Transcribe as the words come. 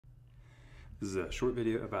This is a short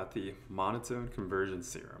video about the monotone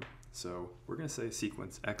convergence theorem. So we're going to say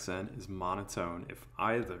sequence xn is monotone if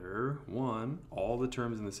either, one, all the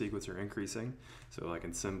terms in the sequence are increasing. So like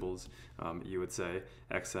in symbols, you would say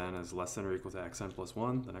xn is less than or equal to xn plus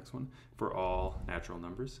 1, the next one, for all natural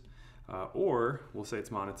numbers. Or we'll say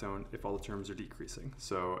it's monotone if all the terms are decreasing.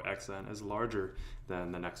 So xn is larger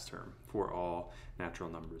than the next term for all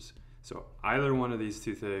natural numbers. So either one of these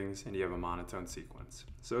two things and you have a monotone sequence.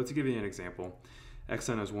 So to give you an example,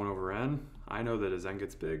 xn is 1 over n. I know that as n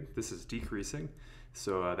gets big, this is decreasing.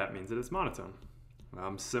 So that means that it's monotone.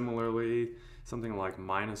 Similarly, something like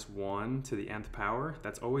minus 1 to the nth power,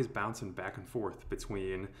 that's always bouncing back and forth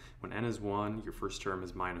between when n is 1, your first term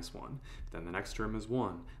is minus 1. Then the next term is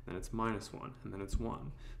 1, then it's minus 1, and then it's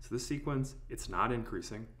 1. So this sequence, it's not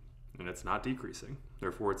increasing and it's not decreasing.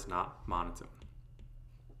 Therefore, it's not monotone.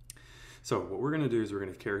 So what we're going to do is we're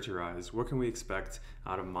going to characterize what can we expect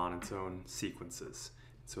out of monotone sequences.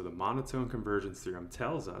 So the monotone convergence theorem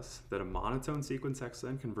tells us that a monotone sequence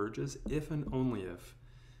xn converges if and only if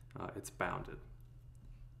it's bounded.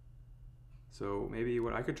 So maybe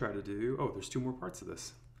what I could try to do, there's two more parts of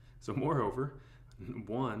this. So moreover,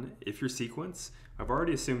 one, if your sequence, I've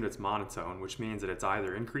already assumed it's monotone, which means that it's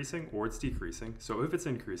either increasing or it's decreasing. So if it's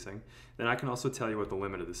increasing, then I can also tell you what the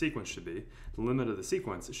limit of the sequence should be. The limit of the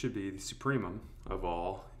sequence should be the supremum of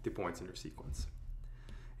all the points in your sequence.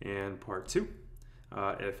 And part two,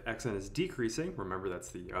 if xn is decreasing, remember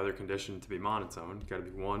that's the other condition to be monotone, you've got to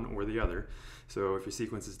be one or the other. So if your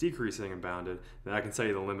sequence is decreasing and bounded, then I can tell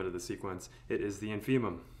you the limit of the sequence. It is the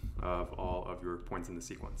infimum of all of your points in the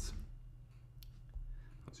sequence.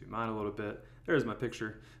 Zoom out a little bit. There's my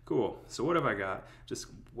picture. Cool. So what have I got? Just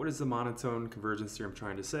what is the monotone convergence theorem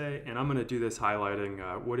trying to say? And I'm going to do this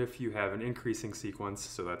highlighting what if you have an increasing sequence,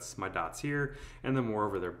 so that's my dots here, and then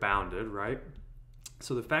moreover they're bounded, right?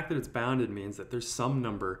 So the fact that it's bounded means that there's some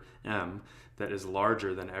number m that is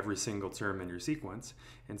larger than every single term in your sequence.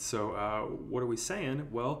 And so what are we saying?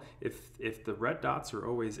 Well, if the red dots are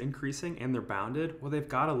always increasing and they're bounded, well, they've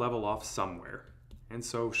got to level off somewhere. And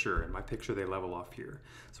so sure, in my picture they level off here.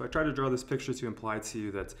 So I try to draw this picture to imply to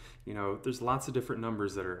you that, there's lots of different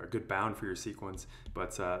numbers that are a good bound for your sequence,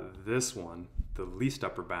 but this one, the least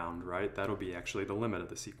upper bound, right, that'll be actually the limit of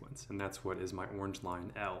the sequence. And that's what is my orange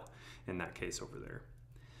line L in that case over there.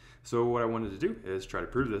 So what I wanted to do is try to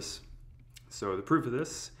prove this. So the proof of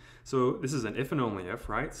this, so this is an if and only if,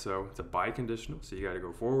 right? So it's a biconditional, so you got to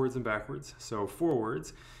go forwards and backwards. So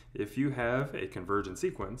forwards, if you have a convergent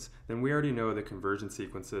sequence, then we already know that convergent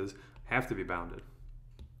sequences have to be bounded.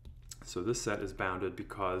 So this set is bounded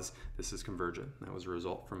because this is convergent. That was a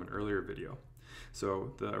result from an earlier video.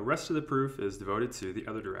 So the rest of the proof is devoted to the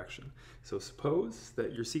other direction. So suppose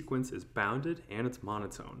that your sequence is bounded and it's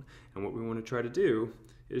monotone. And what we want to try to do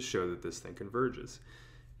is show that this thing converges.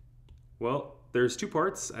 Well, there's two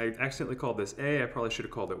parts. I accidentally called this A. I probably should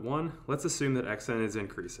have called it 1. Let's assume that xn is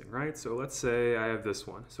increasing, right? So let's say I have this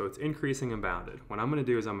one. So it's increasing and bounded. What I'm going to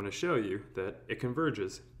do is I'm going to show you that it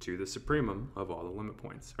converges to the supremum of all the limit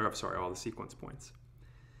points, or I'm sorry, all the sequence points.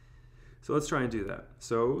 So let's try and do that.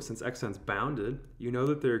 So since xn's bounded, you know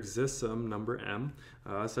that there exists some number m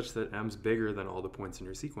such that m's bigger than all the points in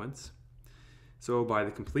your sequence. So by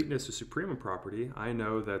the completeness of supremum property, I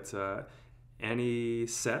know that any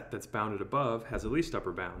set that's bounded above has a least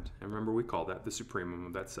upper bound. And remember, we call that the supremum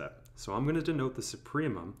of that set. So I'm going to denote the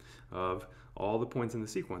supremum of all the points in the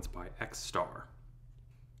sequence by x star.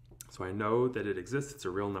 So I know that it exists, it's a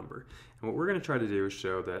real number. And what we're going to try to do is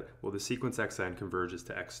show that, well, the sequence xn converges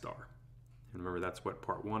to x star. And remember, that's what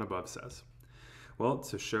part 1 above says. Well,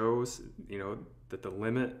 to show that the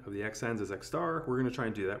limit of the xn's is x star, we're going to try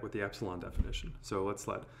and do that with the epsilon definition. So let's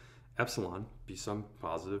let epsilon be some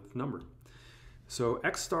positive number. So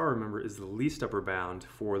x star, remember, is the least upper bound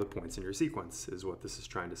for the points in your sequence, is what this is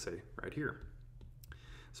trying to say right here.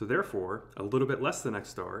 So therefore, a little bit less than x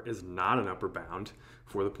star is not an upper bound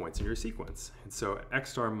for the points in your sequence. And so x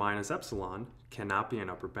star minus epsilon cannot be an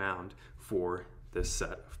upper bound for this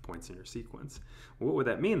set of points in your sequence. Well, what would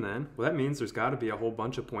that mean then? Well, that means there's got to be a whole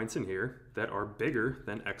bunch of points in here that are bigger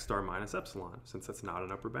than x star minus epsilon, since that's not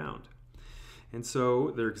an upper bound. And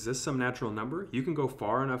so there exists some natural number. You can go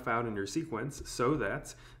far enough out in your sequence so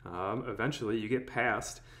that eventually you get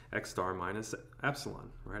past x star minus epsilon,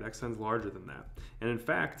 right? xn's larger than that. And in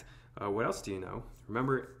fact, what else do you know?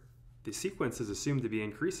 Remember, the sequence is assumed to be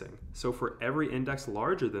increasing. So for every index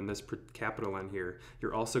larger than this capital N here,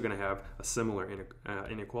 you're also going to have a similar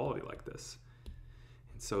inequality like this.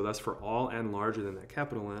 And so thus for all n larger than that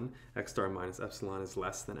capital N, x star minus epsilon is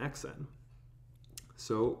less than xn.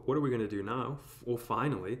 So what are we going to do now? Well,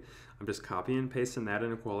 finally, I'm just copying and pasting that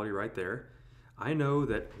inequality right there. I know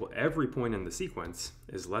that every point in the sequence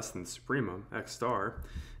is less than the supremum, x star.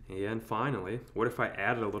 And finally, what if I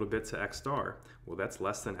added a little bit to x star? Well, that's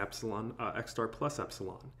less than epsilon, x star plus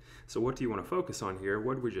epsilon. So what do you want to focus on here?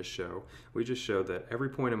 What did we just show? We just showed that every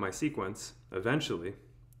point in my sequence eventually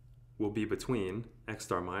will be between x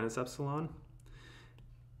star minus epsilon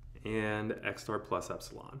and x star plus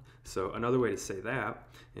epsilon. So another way to say that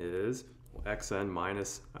is xn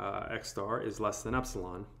minus x star is less than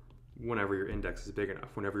epsilon whenever your index is big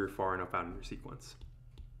enough, whenever you're far enough out in your sequence.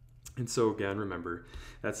 And so again, remember,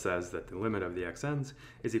 that says that the limit of the xn's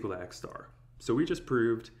is equal to x star. So we just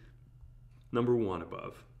proved number 1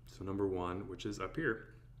 above. So number 1, which is up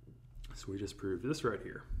here. So we just proved this right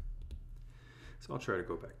here. So I'll try to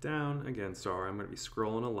go back down. Again, sorry, I'm going to be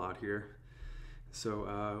scrolling a lot here.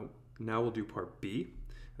 So now we'll do part B.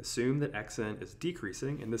 Assume that xn is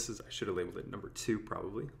decreasing, and this is, I should have labeled it number 2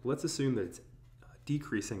 probably. Let's assume that it's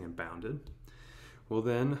decreasing and bounded. Well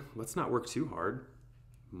then, let's not work too hard.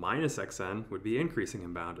 Minus xn would be increasing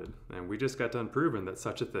and bounded, and we just got done proving that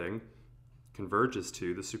such a thing converges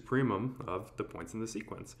to the supremum of the points in the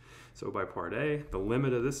sequence. So by part A, the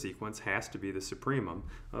limit of this sequence has to be the supremum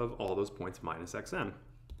of all those points minus xn.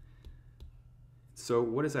 So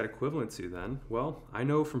what is that equivalent to then? Well, I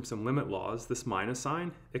know from some limit laws, this minus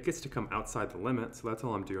sign, it gets to come outside the limit, so that's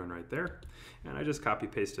all I'm doing right there. And I just copy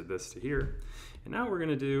pasted this to here. And now what we're going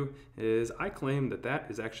to do is I claim that that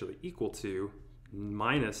is actually equal to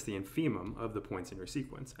minus the infimum of the points in your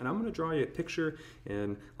sequence. And I'm going to draw you a picture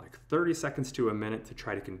in like 30 seconds to a minute to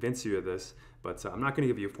try to convince you of this, but I'm not going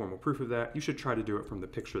to give you a formal proof of that. You should try to do it from the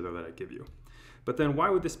picture though that I give you. But then why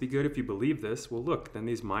would this be good if you believe this? Well look, then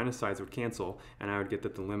these minus sides would cancel and I would get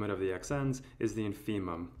that the limit of the xn's is the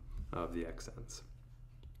infimum of the xn's.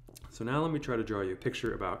 So now let me try to draw you a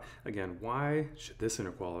picture about, again, why should this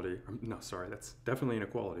inequality, no sorry, that's definitely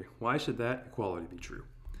inequality. Why should that equality be true?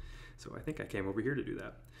 So I think I came over here to do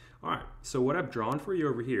that. All right, so what I've drawn for you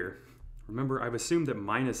over here, remember I've assumed that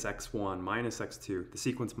minus x1, minus x2, the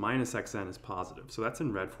sequence minus xn is positive. So that's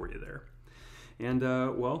in red for you there. And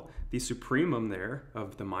well, the supremum there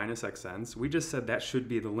of the minus xn's, we just said that should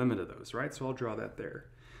be the limit of those, right? So I'll draw that there.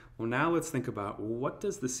 Well, now let's think about what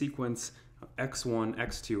does the sequence x1,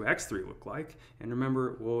 x2, x3 look like? And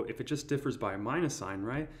remember, well, if it just differs by a minus sign,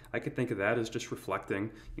 right? I could think of that as just reflecting,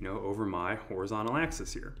 you know, over my horizontal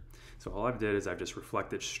axis here. So all I've did is I've just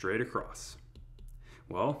reflected straight across.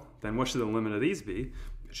 Well, then what should the limit of these be?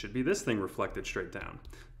 It should be this thing reflected straight down.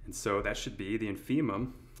 And so that should be the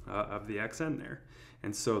infimum of the xn there.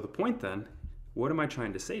 And so the point then, what am I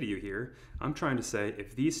trying to say to you here? I'm trying to say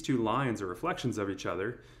if these two lines are reflections of each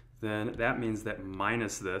other, then that means that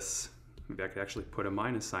minus this, maybe I could actually put a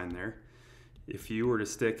minus sign there. If you were to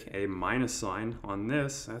stick a minus sign on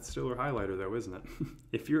this, that's still a highlighter though, isn't it?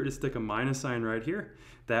 If you were to stick a minus sign right here,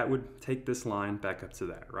 that would take this line back up to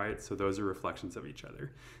that, right? So those are reflections of each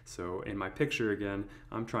other. So in my picture again,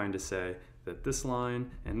 I'm trying to say that this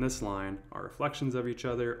line and this line are reflections of each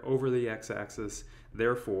other over the x-axis,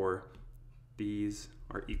 therefore these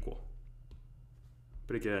are equal.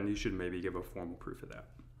 But again, you should maybe give a formal proof of that.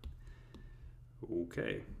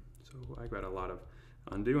 Okay, so I got a lot of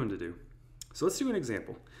undoing to do. So let's do an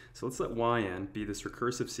example. So let's let yn be this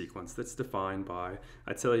recursive sequence that's defined by,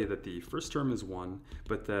 I tell you that the first term is 1,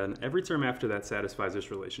 but then every term after that satisfies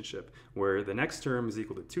this relationship, where the next term is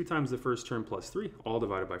equal to 2 times the first term plus 3, all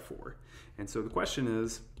divided by 4. And so the question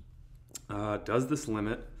is, does this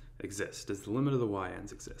limit exist? Does the limit of the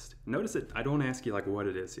yns exist? Notice that I don't ask you like what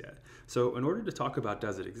it is yet. So in order to talk about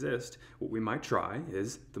does it exist, what we might try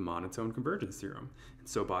is the monotone convergence theorem. And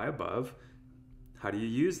so by above, how do you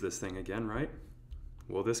use this thing again, right?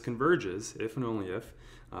 Well, this converges if and only if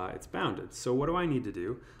it's bounded. So what do I need to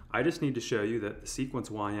do? I just need to show you that the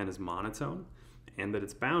sequence yn is monotone and that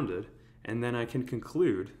it's bounded, and then I can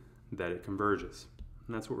conclude that it converges.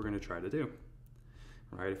 And that's what we're going to try to do.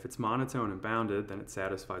 Right? If it's monotone and bounded, then it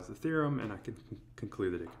satisfies the theorem, and I can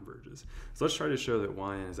conclude that it converges. So let's try to show that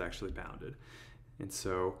yn is actually bounded. And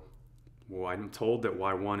so, well, I'm told that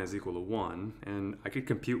y1 is equal to 1, and I could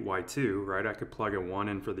compute y2, right? I could plug a 1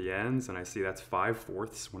 in for the ends, and I see that's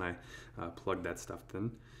 5/4 when I plug that stuff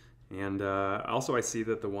in. And also I see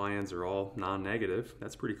that the yns are all non-negative.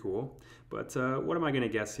 That's pretty cool. But what am I going to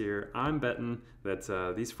guess here? I'm betting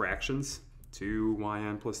that these fractions,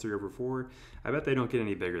 2yn plus 3 over 4, I bet they don't get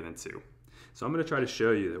any bigger than 2. So I'm going to try to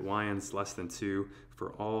show you that yn is less than 2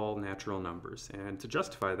 for all natural numbers. And to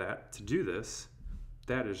justify that, to do this,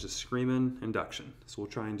 that is just screaming induction. So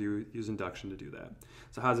we'll try and use induction to do that.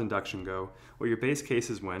 So how does induction go? Well, your base case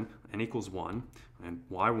is when n equals 1, and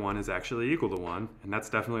y1 is actually equal to 1, and that's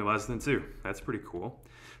definitely less than 2. That's pretty cool.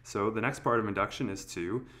 So the next part of induction is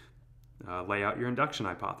to lay out your induction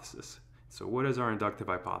hypothesis. So what is our inductive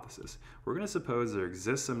hypothesis? We're going to suppose there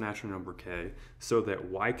exists some natural number k so that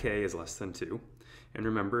yk is less than 2. And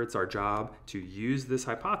remember, it's our job to use this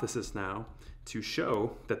hypothesis now to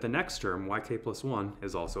show that the next term, yk plus 1,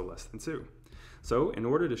 is also less than 2. So in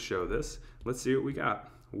order to show this, let's see what we got.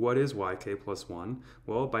 What is yk plus 1?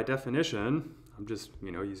 Well, by definition, I'm just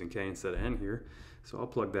using k instead of n here. So I'll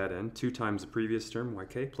plug that in. 2 times the previous term,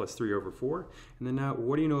 yk, plus 3 over 4. And then now,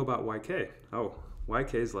 what do you know about yk? Oh,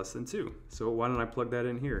 yk is less than 2. So why don't I plug that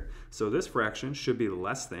in here? So this fraction should be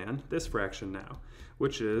less than this fraction now,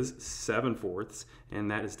 which is 7/4,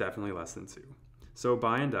 and that is definitely less than 2. So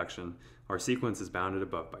by induction, our sequence is bounded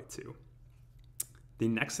above by 2. The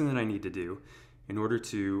next thing that I need to do in order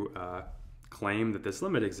to claim that this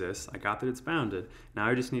limit exists, I got that it's bounded. Now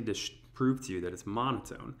I just need to prove to you that it's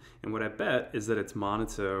monotone. And what I bet is that it's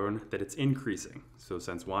monotone, that it's increasing. So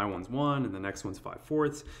since y1's 1 and the next one's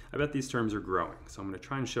 5/4, I bet these terms are growing. So I'm going to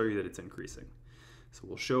try and show you that it's increasing. So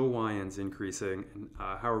we'll showyn's increasing. And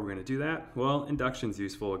how are we going to do that? Well, induction's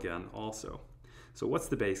useful again also. So what's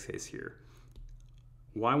the base case here?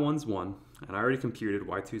 y1's 1, and I already computed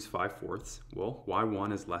y2's 5/4. Well,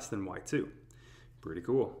 y1 is less than y2. Pretty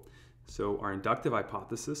cool. So our inductive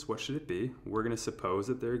hypothesis, what should it be? We're going to suppose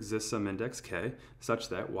that there exists some index k such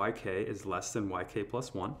that yk is less than yk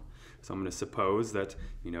plus 1. So I'm going to suppose that,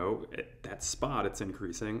 at that spot it's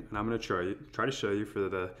increasing, and I'm going to try to show you for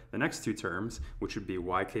the next 2 terms, which would be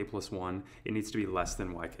yk plus 1, it needs to be less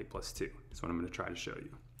than yk plus 2. That's what I'm going to try to show you.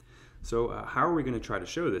 So how are we going to try to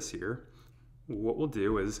show this here? What we'll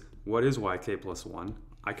do is, what is yk plus 1?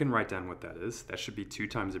 I can write down what that is. That should be 2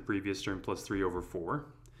 times the previous term plus 3 over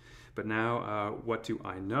 4. But now, what do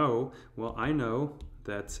I know? Well, I know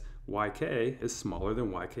that yk is smaller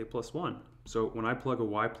than yk plus 1. So when I plug a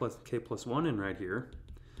yk plus 1 in right here,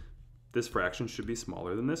 this fraction should be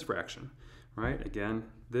smaller than this fraction, right? Again,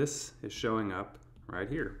 this is showing up right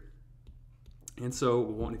here. And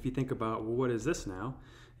so if you think about, well, what is this now?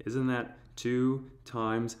 Isn't that 2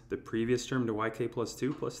 times the previous term to yk plus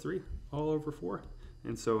 2 plus 3 all over 4?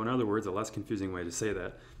 And so in other words, a less confusing way to say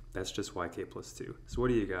that, that's just yk plus 2. So what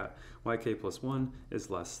do you got? Yk plus 1 is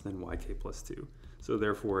less than yk plus 2. So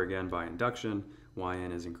therefore, again, by induction,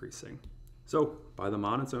 yn is increasing. So by the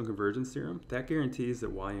monotone convergence theorem, that guarantees that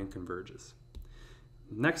yn converges.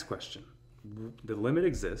 Next question. The limit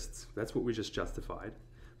exists. That's what we just justified.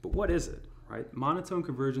 But what is it? Right? Monotone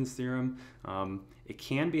convergence theorem, it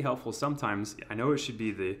can be helpful sometimes. I know it should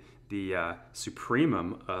be the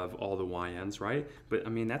supremum of all the yns, right? But I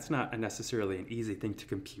mean, that's not necessarily an easy thing to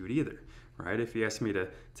compute either, right? If you ask me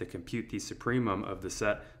to compute the supremum of the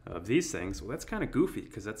set of these things, well, that's kind of goofy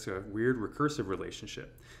because that's a weird recursive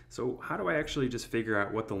relationship. So how do I actually just figure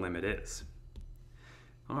out what the limit is?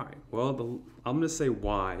 All right, well, I'm going to say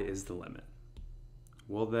y is the limit.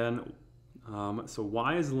 Well then, so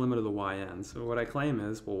y is the limit of the yn. So what I claim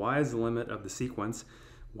is, well, y is the limit of the sequence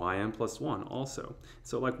yn plus 1 also.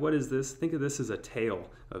 So like, what is this? Think of this as a tail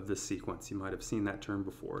of this sequence. You might have seen that term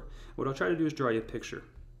before. What I'll try to do is draw you a picture.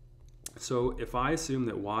 So if I assume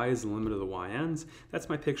that y is the limit of the yns, that's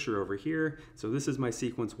my picture over here. So this is my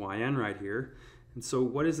sequence yn right here. And so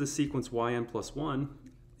what is the sequence yn plus 1?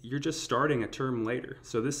 You're just starting a term later.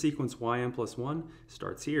 So this sequence yn plus 1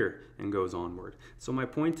 starts here and goes onward. So my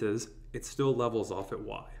point is, it still levels off at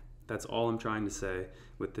y. That's all I'm trying to say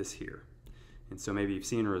with this here. And so maybe you've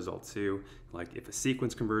seen a result too, like if a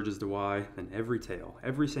sequence converges to y, then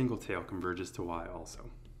every single tail converges to y also.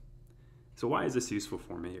 So why is this useful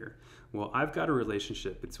for me here? Well, I've got a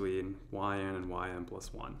relationship between yn and yn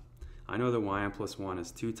plus 1. I know that yn plus 1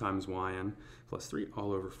 is 2 times yn plus 3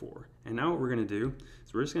 all over 4. And now what we're going to do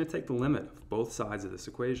is we're just going to take the limit of both sides of this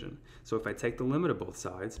equation. So if I take the limit of both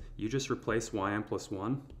sides, you just replace yn plus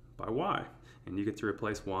 1 by y. And you get to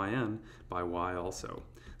replace yn by y also.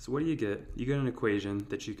 So what do? You get an equation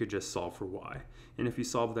that you could just solve for y. And if you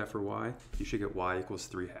solve that for y, you should get y equals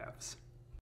 3/2.